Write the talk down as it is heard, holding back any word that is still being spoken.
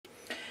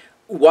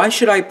Why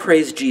should I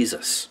praise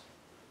Jesus?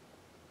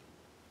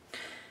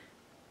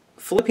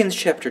 Philippians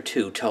chapter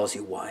 2 tells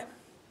you why.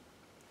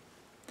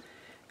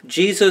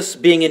 Jesus,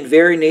 being in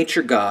very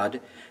nature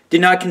God, did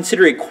not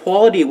consider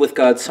equality with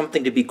God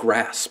something to be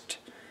grasped,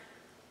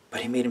 but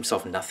he made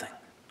himself nothing.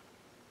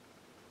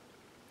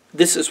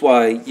 This is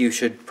why you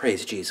should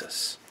praise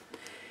Jesus.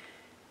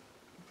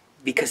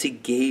 Because he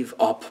gave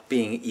up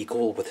being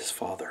equal with his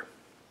Father.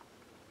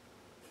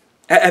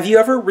 Have you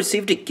ever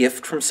received a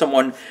gift from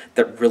someone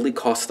that really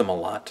cost them a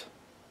lot?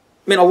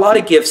 I mean, a lot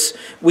of gifts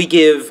we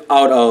give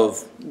out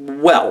of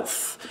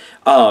wealth.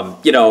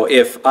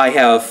 If I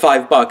have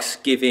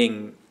 $5,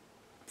 giving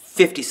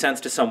 50 cents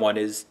to someone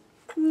is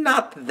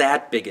not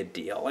that big a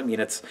deal. I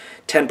mean, it's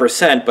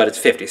 10%, but it's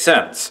 50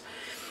 cents.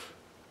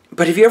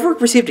 But have you ever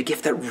received a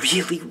gift that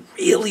really,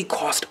 really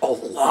cost a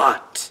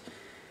lot?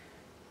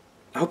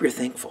 I hope you're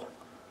thankful.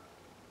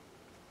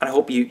 And I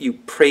hope you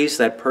praise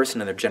that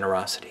person and their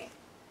generosity.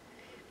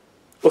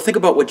 Well, think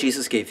about what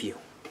Jesus gave you.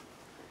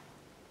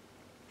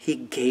 He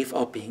gave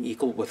up being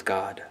equal with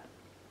God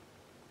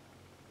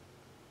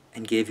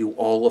and gave you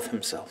all of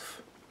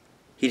himself.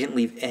 He didn't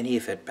leave any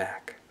of it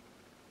back.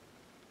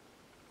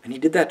 And he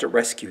did that to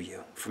rescue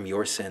you from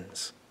your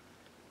sins.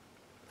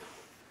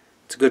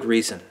 It's a good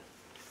reason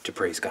to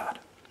praise God.